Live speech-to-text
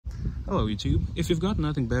Hello YouTube. If you've got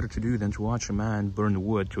nothing better to do than to watch a man burn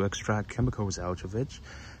wood to extract chemicals out of it,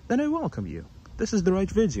 then I welcome you. This is the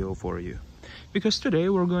right video for you. Because today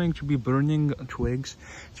we're going to be burning twigs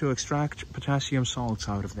to extract potassium salts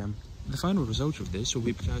out of them. The final result of this will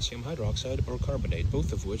be potassium hydroxide or carbonate,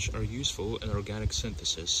 both of which are useful in organic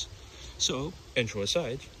synthesis. So, intro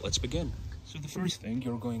aside, let's begin. So the first thing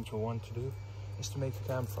you're going to want to do is to make a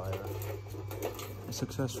campfire. A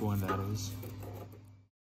successful one, that is.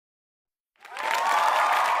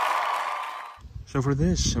 So for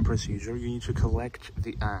this procedure, you need to collect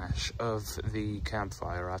the ash of the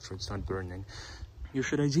campfire after it's done burning. You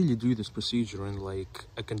should ideally do this procedure in like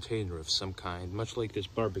a container of some kind, much like this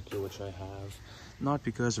barbecue which I have. Not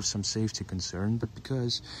because of some safety concern, but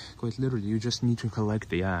because, quite literally, you just need to collect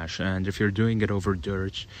the ash. And if you're doing it over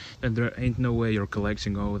dirt, then there ain't no way you're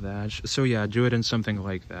collecting all of that. So yeah, do it in something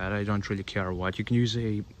like that. I don't really care what. You can use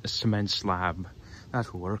a cement slab.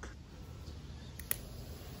 That will work.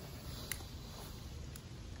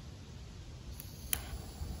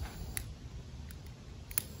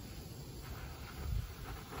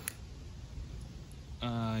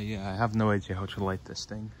 Yeah, I have no idea how to light this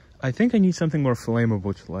thing. I think I need something more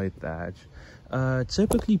flammable to light that.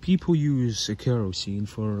 Typically people use kerosene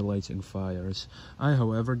for lighting fires. I,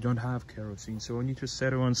 however, don't have kerosene, so I need to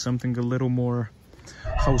settle on something a little more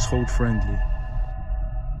household friendly.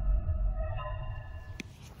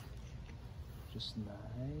 Just nice.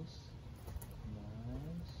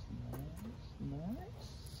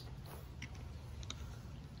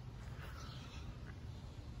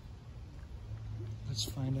 Let's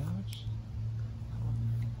find out.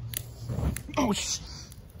 Oh,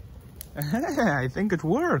 I think it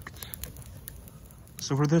worked.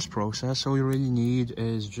 So for this process, all you really need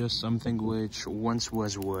is just something which once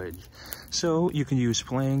was wood. So you can use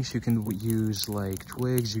planks, you can use like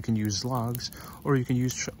twigs, you can use logs, or you can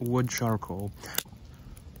use wood charcoal.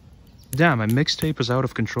 Damn, my mixtape is out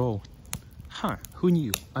of control. Huh, who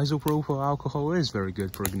knew? Isopropyl alcohol is very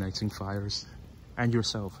good for igniting fires. And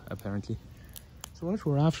yourself, apparently. So what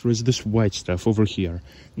we're after is this white stuff over here,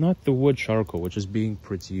 not the wood charcoal which is being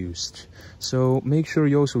produced. So make sure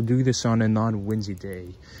you also do this on a non-windy day,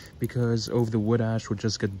 because of the wood ash will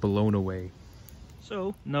just get blown away.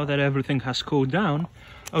 So now that everything has cooled down,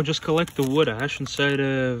 I'll just collect the wood ash inside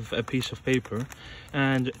of a piece of paper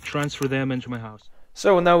and transfer them into my house.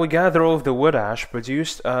 So now we gather all of the wood ash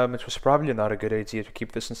produced. It was probably not a good idea to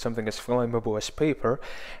keep this in something as flammable as paper.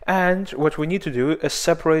 And what we need to do is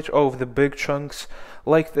separate all of the big chunks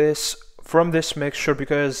like this from this mixture,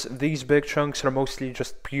 because these big chunks are mostly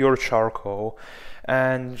just pure charcoal.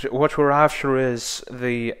 And what we're after is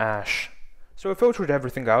the ash. So I filtered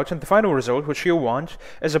everything out, and the final result, which you'll want,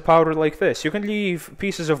 is a powder like this. You can leave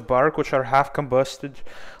pieces of bark which are half combusted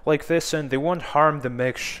like this, and they won't harm the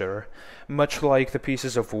mixture, much like the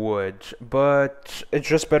pieces of wood, but it's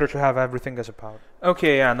just better to have everything as a powder.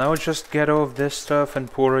 Okay, yeah, now just get all of this stuff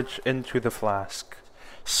and pour it into the flask.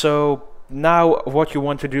 So now what you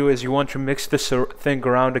want to do is you want to mix this thing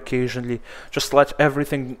around occasionally. Just let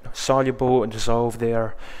everything soluble and dissolve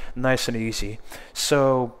there, nice and easy.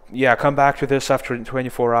 So yeah, come back to this after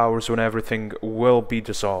 24 hours when everything will be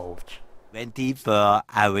dissolved. 24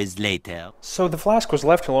 hours later. So the flask was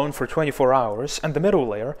left alone for 24 hours, and the middle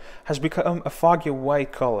layer has become a foggy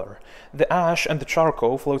white color. The ash and the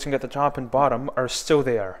charcoal floating at the top and bottom are still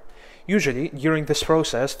there. Usually, during this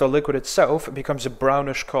process, the liquid itself becomes a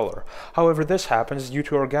brownish color. However, this happens due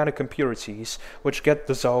to organic impurities, which get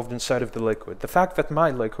dissolved inside of the liquid. The fact that my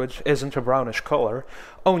liquid isn't a brownish color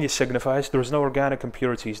only signifies there is no organic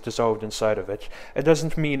impurities dissolved inside of it. It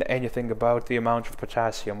doesn't mean anything about the amount of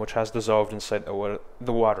potassium which has dissolved inside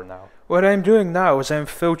the water now. What I'm doing now is I'm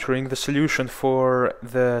filtering the solution for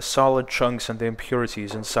the solid chunks and the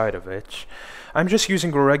impurities inside of it. I'm just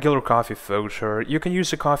using a regular coffee filter. You can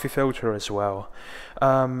use a coffee filter as well.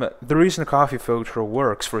 The reason a coffee filter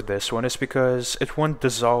works for this one is because it won't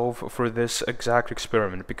dissolve for this exact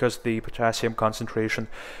experiment, because the potassium concentration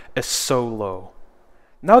is so low.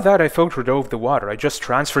 Now that I filtered all of the water, I just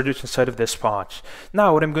transferred it inside of this pot.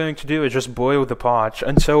 Now what I'm going to do is just boil the pot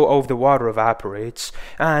until all of the water evaporates,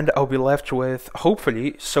 and I'll be left with,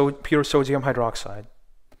 hopefully, pure sodium hydroxide.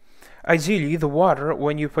 Ideally, the water,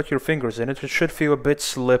 when you put your fingers in it, it should feel a bit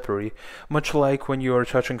slippery, much like when you are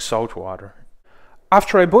touching salt water.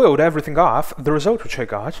 After I boiled everything off, the result which I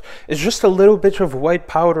got is just a little bit of white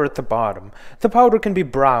powder at the bottom. The powder can be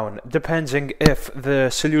brown, depending if the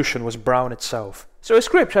solution was brown itself. So I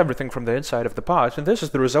scraped everything from the inside of the pot, and this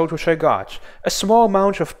is the result which I got. A small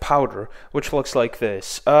amount of powder, which looks like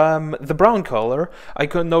this. The brown color, I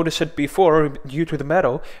couldn't notice it before due to the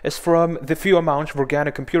metal, is from the few amount of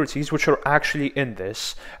organic impurities which are actually in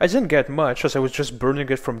this. I didn't get much, as I was just burning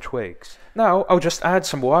it from twigs. Now, I'll just add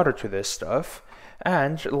some water to this stuff,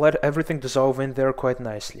 and let everything dissolve in there quite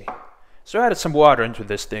nicely. So I added some water into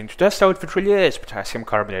this thing to test out if it really is potassium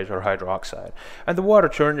carbonate or hydroxide, and the water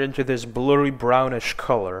turned into this blurry brownish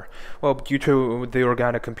color, well, due to the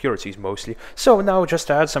organic impurities mostly. So now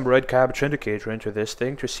just add some red cabbage indicator into this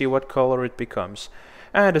thing to see what color it becomes.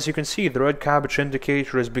 And as you can see, the red cabbage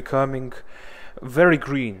indicator is becoming very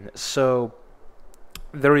green, so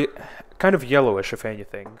very kind of yellowish if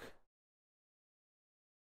anything.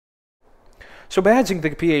 So by adding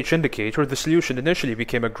the pH indicator, the solution initially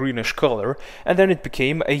became a greenish color, and then it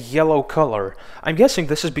became a yellow color. I'm guessing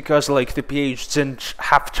this is because, like, the pH didn't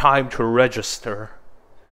have time to register.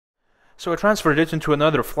 So I transferred it into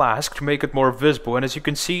another flask to make it more visible, and as you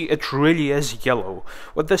can see, it really is yellow.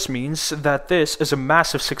 What this means that this is a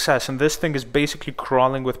massive success, and this thing is basically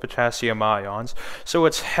crawling with potassium ions, so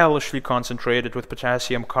it's hellishly concentrated with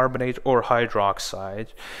potassium carbonate or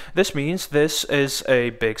hydroxide. This means this is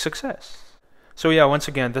a big success. So yeah, once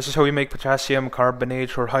again, this is how you make potassium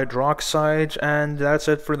carbonate or hydroxide, and that's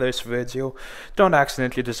it for this video. Don't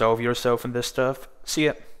accidentally dissolve yourself in this stuff. See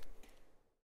ya.